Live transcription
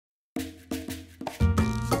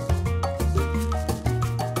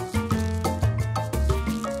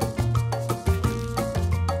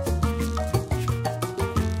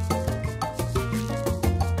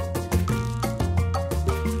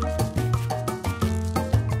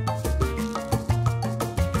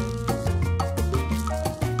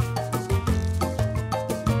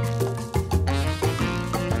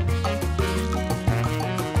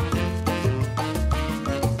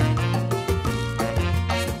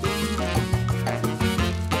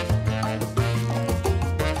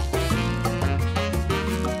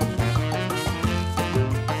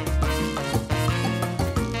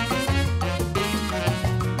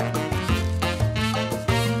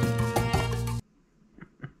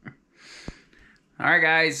All right,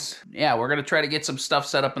 guys. Yeah, we're going to try to get some stuff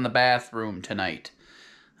set up in the bathroom tonight.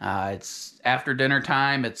 It's after dinner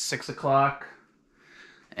time. It's 6 o'clock.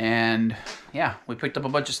 And yeah, we picked up a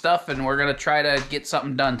bunch of stuff and we're going to try to get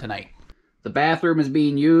something done tonight. The bathroom is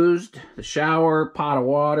being used. The shower, pot of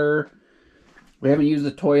water. We haven't used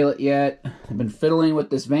the toilet yet. I've been fiddling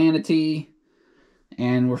with this vanity.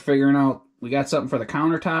 And we're figuring out, we got something for the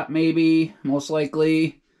countertop maybe, most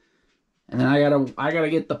likely. And then I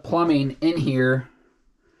gotta get the plumbing in here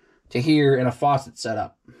to here and a faucet set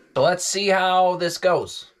up. So let's see how this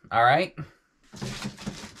goes. All right.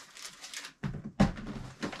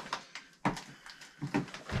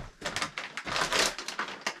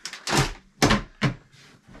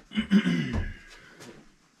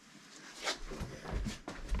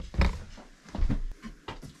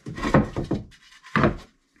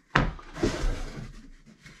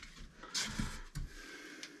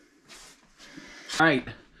 All right,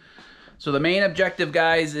 so the main objective,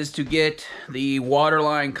 guys, is to get the water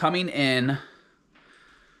line coming in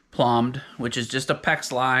plumbed, which is just a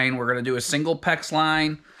PEX line. We're going to do a single PEX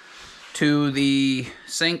line to the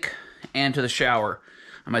sink and to the shower.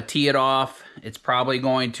 I'm going to tee it off. It's probably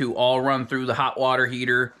going to all run through the hot water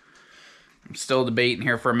heater. I'm still debating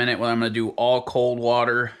here for a minute whether I'm going to do all cold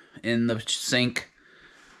water in the sink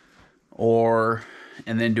and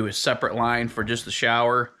then do a separate line for just the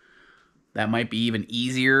shower. That might be even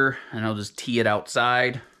easier, and I'll just tee it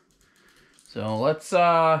outside. So let's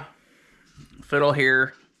fiddle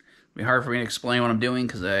here. It'll be hard for me to explain what I'm doing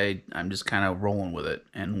because I'm just kind of rolling with it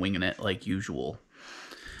and winging it like usual.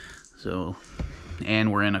 So,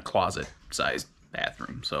 and we're in a closet-sized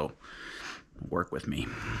bathroom, so work with me.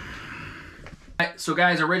 All right, so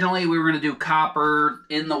guys, originally we were going to do copper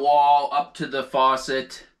in the wall up to the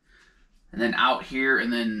faucet, and then out here,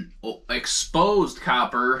 and then exposed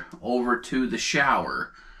copper over to the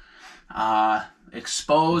shower.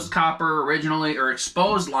 Exposed copper originally, or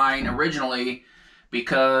exposed line originally,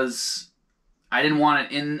 because I didn't want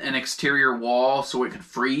it in an exterior wall so it could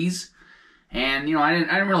freeze. And, you know, I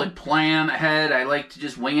didn't really plan ahead. I like to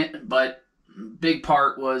just wing it, but big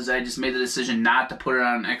part was I just made the decision not to put it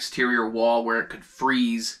on an exterior wall where it could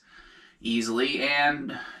freeze easily.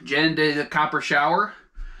 And Jen did a copper shower.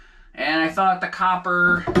 And I thought the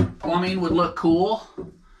copper plumbing would look cool,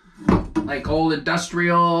 like old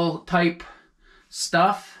industrial type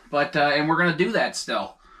stuff. But and we're gonna do that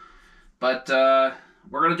still. But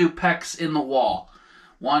we're gonna do PEX in the wall.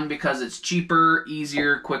 One, because it's cheaper,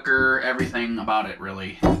 easier, quicker. Everything about it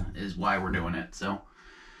really is why we're doing it. So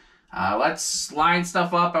let's line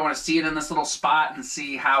stuff up. I want to see it in this little spot and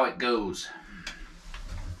see how it goes.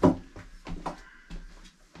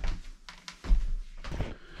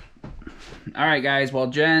 Alright, guys, while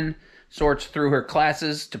Jen sorts through her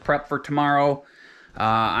classes to prep for tomorrow,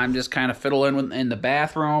 I'm just kind of fiddling in the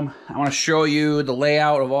bathroom. I want to show you the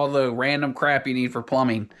layout of all the random crap you need for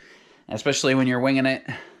plumbing. Especially when you're winging it,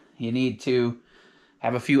 you need to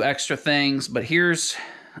have a few extra things. But here's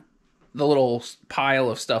the little pile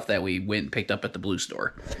of stuff that we went and picked up at the Blue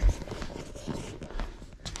store.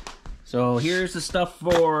 So here's the stuff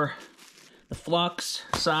for the flux,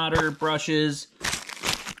 solder, brushes,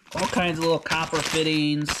 all kinds of little copper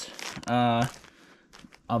fittings, a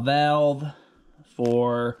valve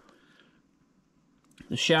for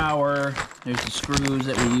the shower. There's the screws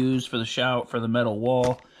that we use for the shower, for the metal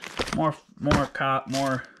wall. More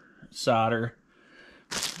solder,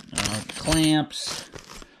 clamps,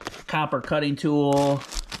 copper cutting tool,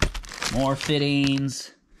 more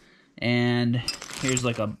fittings, and here's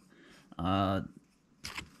like a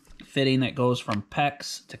fitting that goes from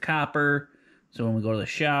PEX to copper. So when we go to the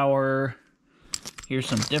shower, here's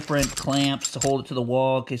some different clamps to hold it to the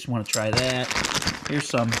wall in case you want to try that. Here's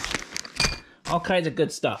some, all kinds of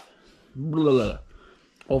good stuff. Blah.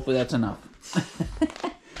 Hopefully that's enough.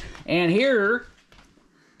 And here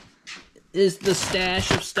is the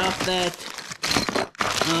stash of stuff that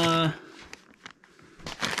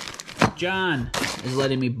John is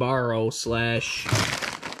letting me borrow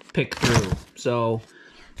 / pick through. So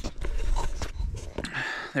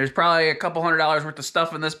there's probably a couple $100 worth of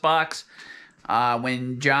stuff in this box.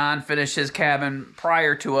 When John finished his cabin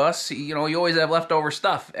prior to us, you always have leftover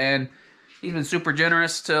stuff. And he's been super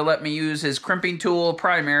generous to let me use his crimping tool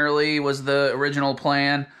primarily, was the original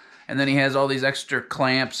plan. And then he has all these extra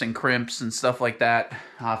clamps and crimps and stuff like that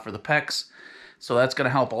for the PEX. So that's going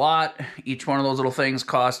to help a lot. Each one of those little things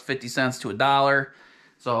cost 50 cents to $1.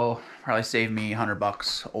 So probably saved me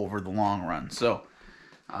 $100 over the long run. So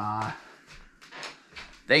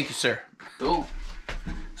thank you, sir. Cool.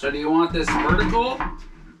 So do you want this vertical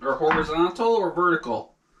or horizontal or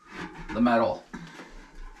vertical? The metal.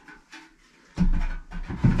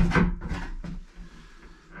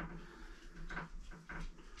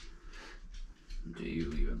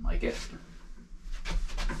 like it.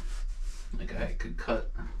 Like I could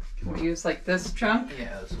cut. Can we use like this chunk?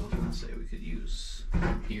 Yeah, that's what I was gonna say. We could use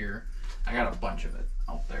here. I got a bunch of it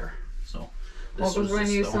out there, so. Well, we're going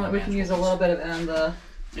to use some. We can use a little bit of it on the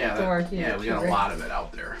door here. Yeah, we got a lot of it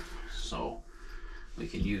out there, so we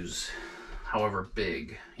can use however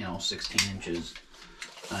big, you know, 16 inches.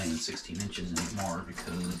 Not even 16 inches anymore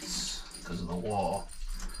because of the wall.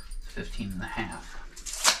 It's 15 and a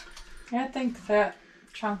half. Yeah, I think that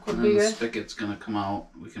chunk would and be then good. the spigot's gonna come out.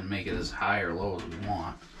 We can make it as high or low as we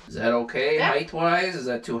want. Is that okay, yeah. height-wise? Is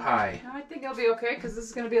that too high? No, I think it'll be okay because this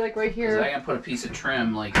is gonna be like right here. I can put a piece of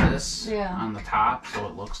trim like this on the top so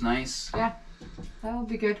it looks nice. Yeah, that'll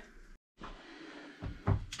be good.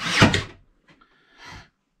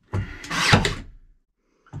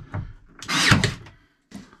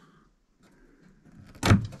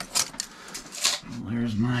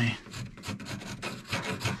 There's my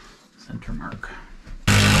center mark.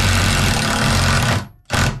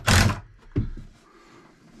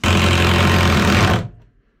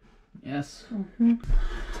 Yes. Mm-hmm.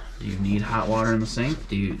 Do you need hot water in the sink?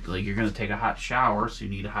 Do you, like, you're gonna take a hot shower, so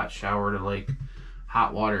you need a hot shower to, like,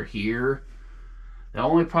 hot water here. The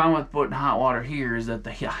only problem with putting hot water here is that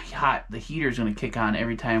the heater's gonna kick on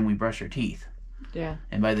every time we brush our teeth. Yeah.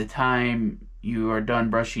 And by the time you are done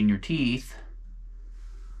brushing your teeth,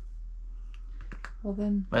 well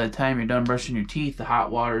then, by the time you're done brushing your teeth, the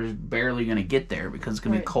hot water is barely gonna get there because it's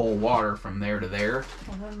gonna be cold water from there to there.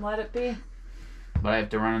 well then let it be. But I have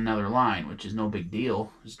to run another line, which is no big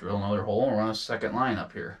deal. Just drill another hole and run a second line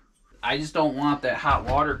up here. I just don't want that hot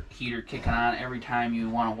water heater kicking on every time you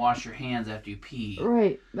want to wash your hands after you pee.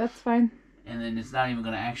 Right, that's fine. And then it's not even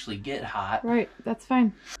going to actually get hot. Right, that's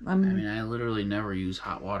fine. I mean, I literally never use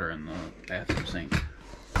hot water in the bathroom sink.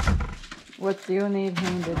 What do you need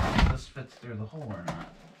handed? This fits through the hole or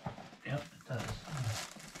not? Yep, it does.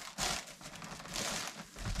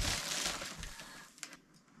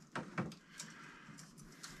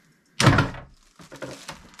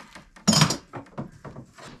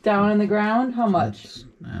 Down in the ground? How much? That's,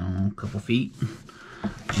 I don't know, a couple feet.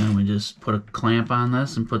 And then we just put a clamp on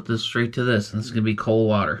this and put this straight to this. And this is going to be cold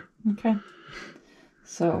water. Okay.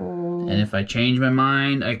 So... And if I change my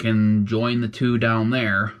mind, I can join the two down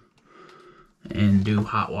there and do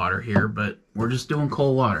hot water here. But we're just doing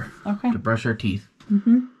cold water to brush our teeth.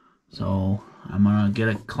 Mm-hmm. So I'm going to get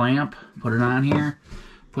a clamp, put it on here,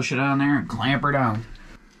 push it on there, and clamp her down.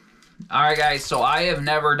 Alright guys, so I have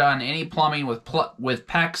never done any plumbing with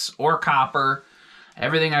PEX or copper.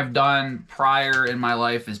 Everything I've done prior in my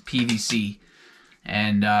life is PVC.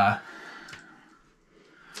 And I'm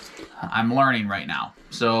learning right now.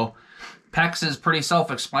 So PEX is pretty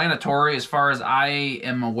self-explanatory as far as I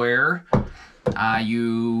am aware.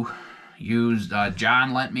 You used,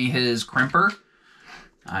 John lent me his crimper.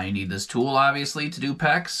 You need this tool obviously to do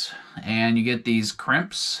PEX. And you get these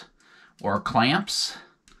crimps or clamps.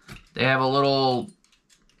 They have a little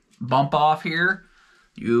bump off here.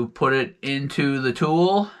 You put it into the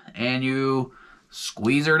tool and you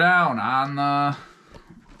squeeze her down on the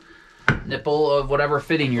nipple of whatever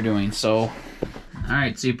fitting you're doing. So,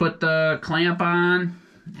 alright, so you put the clamp on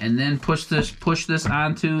and then push this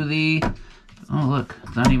onto the, oh look,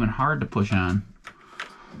 it's not even hard to push on.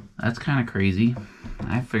 That's kind of crazy.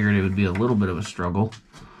 I figured it would be a little bit of a struggle.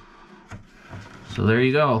 So there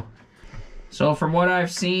you go. So from what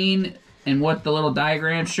I've seen and what the little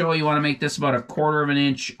diagrams show, you want to make this about 1/4 of an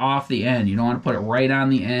inch off the end. You don't want to put it right on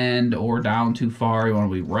the end or down too far. You want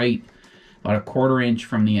to be right about 1/4 inch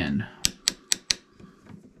from the end.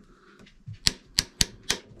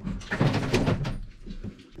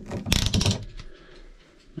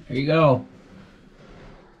 There you go.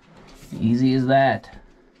 Easy as that.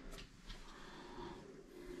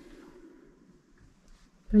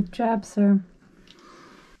 Good job, sir.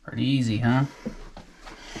 Pretty easy, huh?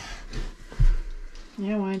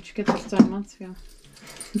 Yeah, why didn't you get this done months ago?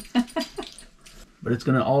 But it's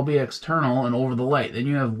going to all be external and over the light. Then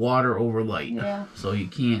you have water over light. Yeah. So you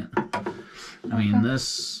can't... I mean,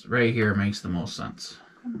 this right here makes the most sense.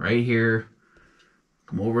 Right here,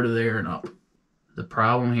 come over to there and up. The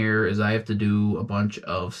problem here is I have to do a bunch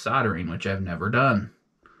of soldering, which I've never done.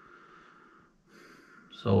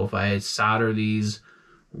 So if I solder these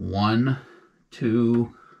 1,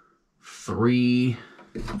 2, 3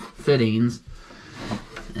 fittings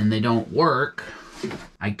and they don't work,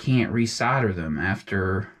 I can't resolder them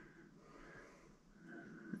after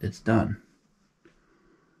it's done.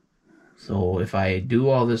 So if I do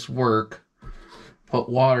all this work, put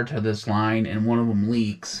water to this line and one of them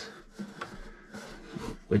leaks,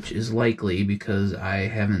 which is likely because I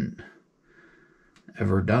haven't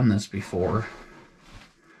ever done this before,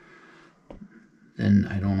 then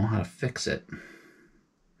I don't know how to fix it.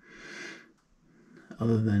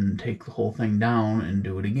 Other than take the whole thing down and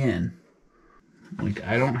do it again. Like,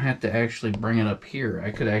 I don't have to actually bring it up here.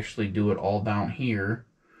 I could actually do it all down here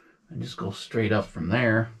and just go straight up from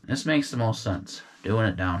there. This makes the most sense, doing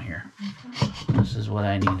it down here. This is what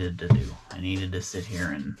I needed to do. I needed to sit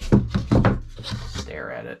here and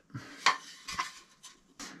stare at it.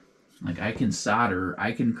 Like, I can solder,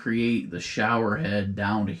 I can create the shower head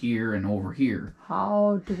down to here and over here.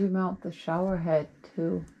 How do we mount the shower head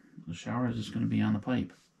to? The shower is just going to be on the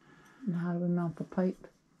pipe. And how do we mount the pipe?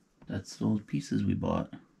 That's those pieces we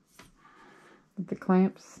bought. With the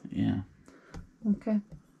clamps? Yeah. Okay.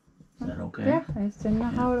 Is that okay? Yeah, I just didn't know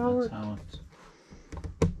how it all worked. That's how it's...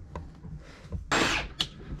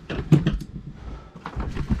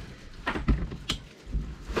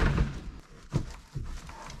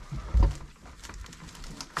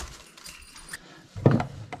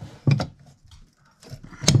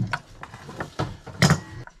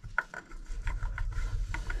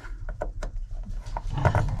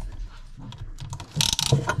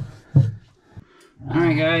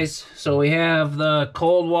 Alright guys, so we have the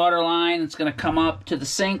cold water line that's going to come up to the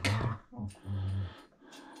sink.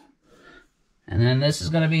 And then this is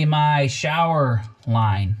going to be my shower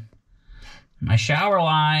line. My shower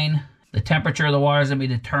line, the temperature of the water is going to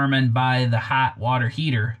be determined by the hot water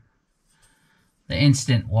heater. The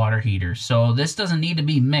instant water heater. So this doesn't need to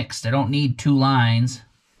be mixed. I don't need two lines.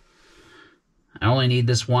 I only need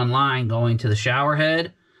this one line going to the shower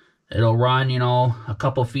head. It'll run, you know, a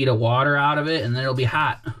couple feet of water out of it, and then it'll be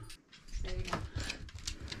hot.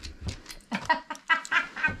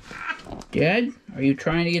 Dad, are you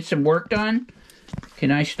trying to get some work done? Can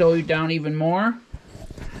I slow you down even more?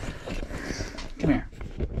 Come here.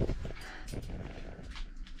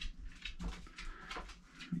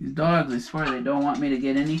 These dogs, I swear, they don't want me to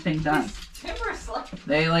get anything done.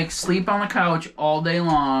 They, like, sleep on the couch all day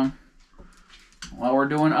long while we're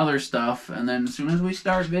doing other stuff, and then as soon as we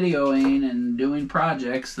start videoing and doing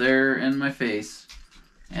projects, they're in my face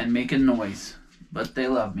and making noise. But they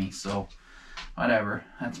love me, so whatever.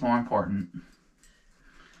 That's more important.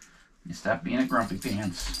 You stop being a grumpy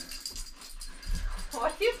pants.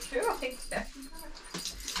 What are you doing?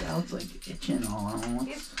 Sal's like itching all on.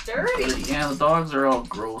 It's dirty. Yeah, the dogs are all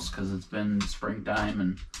gross because it's been springtime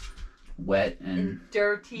and wet and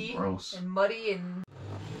dirty, gross and muddy and.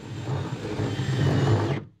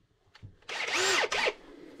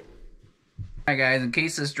 Alright guys, in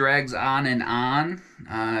case this drags on and on,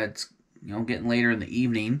 it's, you know, getting later in the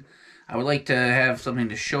evening, I would like to have something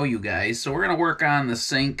to show you guys. So we're going to work on the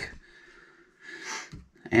sink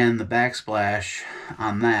and the backsplash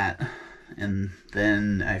on that, and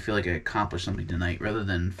then I feel like I accomplished something tonight rather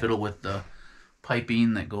than fiddle with the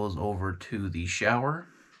piping that goes over to the shower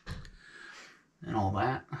and all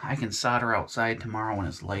that. I can solder outside tomorrow when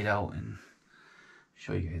it's light out and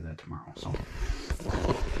show you guys that tomorrow. So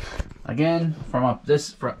again, from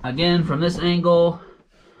this angle,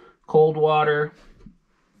 cold water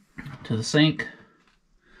to the sink,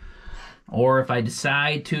 or if I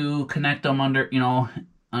decide to connect them under, you know,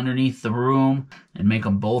 underneath the room and make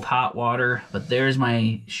them both hot water. But there's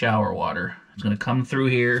my shower water. It's gonna come through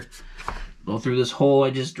here, go through this hole I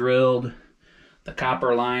just drilled. The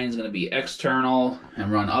copper line is gonna be external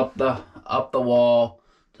and run up the wall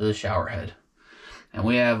to the shower head. And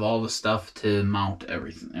we have all the stuff to mount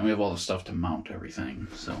everything.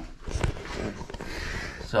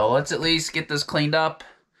 So let's at least get this cleaned up.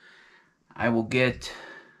 I will get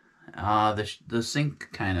the sink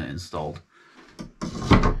kind of installed.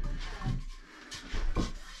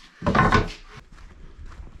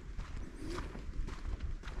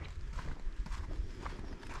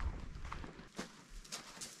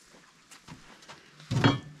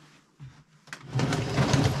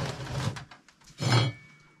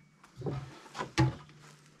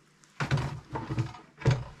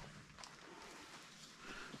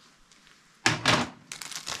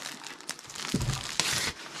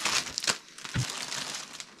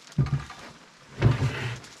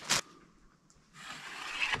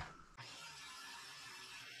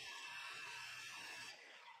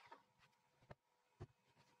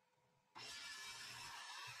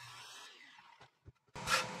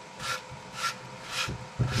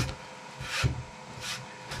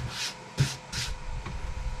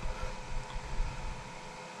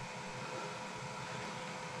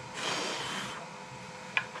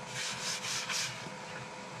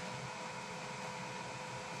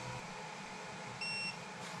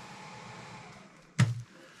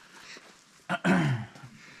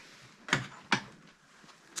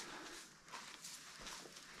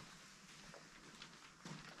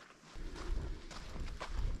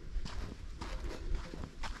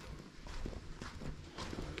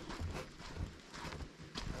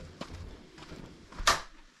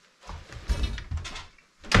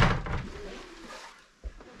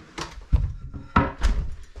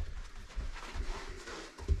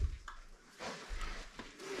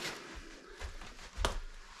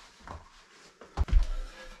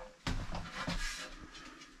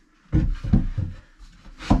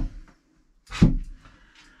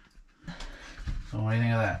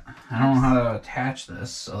 attach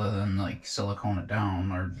this other than like silicone it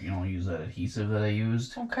down, or you know, use that adhesive that I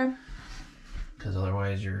used. Okay. Because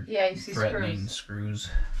otherwise you're you see threatening screws.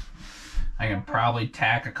 I can probably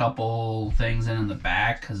tack a couple things in the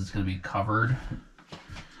back because it's going to be covered.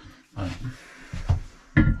 But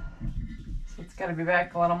so it's got to be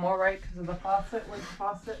back a little more, right? Because of the faucet. Where's the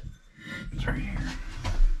faucet? It's right here.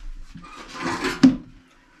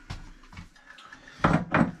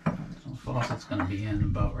 So the faucet's going to be in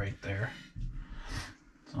about right there.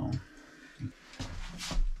 So,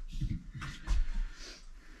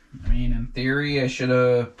 I mean, in theory, I should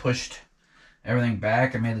have pushed everything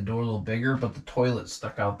back. I made the door a little bigger, but the toilet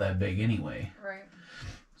stuck out that big anyway. Right.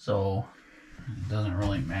 So, it doesn't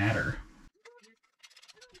really matter.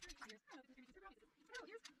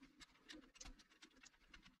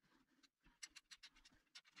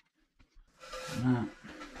 No.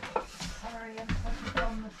 Sorry, I'm such a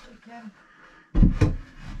bum this weekend.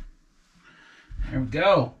 There we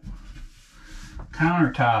go.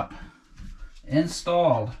 Countertop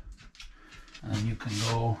installed. And you can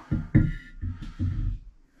go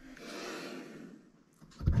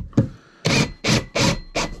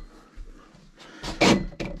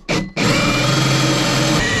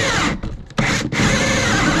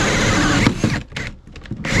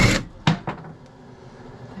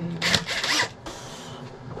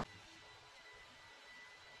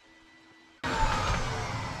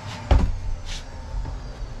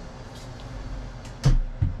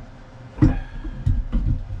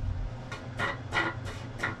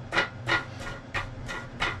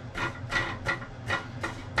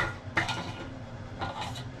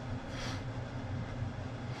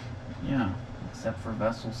yeah, except for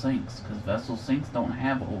vessel sinks, because vessel sinks don't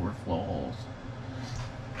have overflow holes.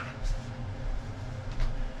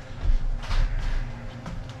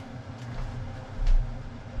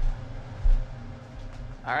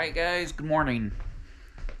 Alright guys, good morning.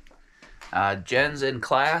 Jen's in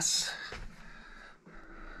class.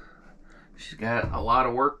 She's got a lot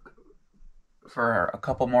of work for a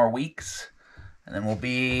couple more weeks, and then we'll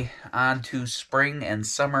be on to spring and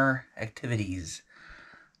summer activities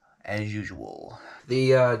as usual.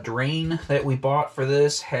 The drain that we bought for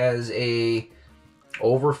this has a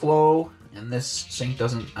overflow, and this sink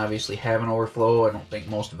doesn't obviously have an overflow. I don't think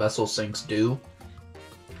most vessel sinks do.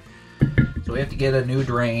 So we have to get a new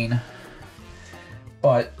drain,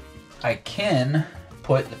 but I can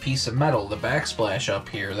put the piece of metal, the backsplash up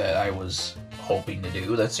here that I was hoping to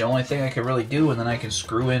do. That's the only thing I could really do, and then I can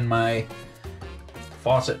screw in my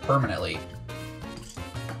faucet permanently.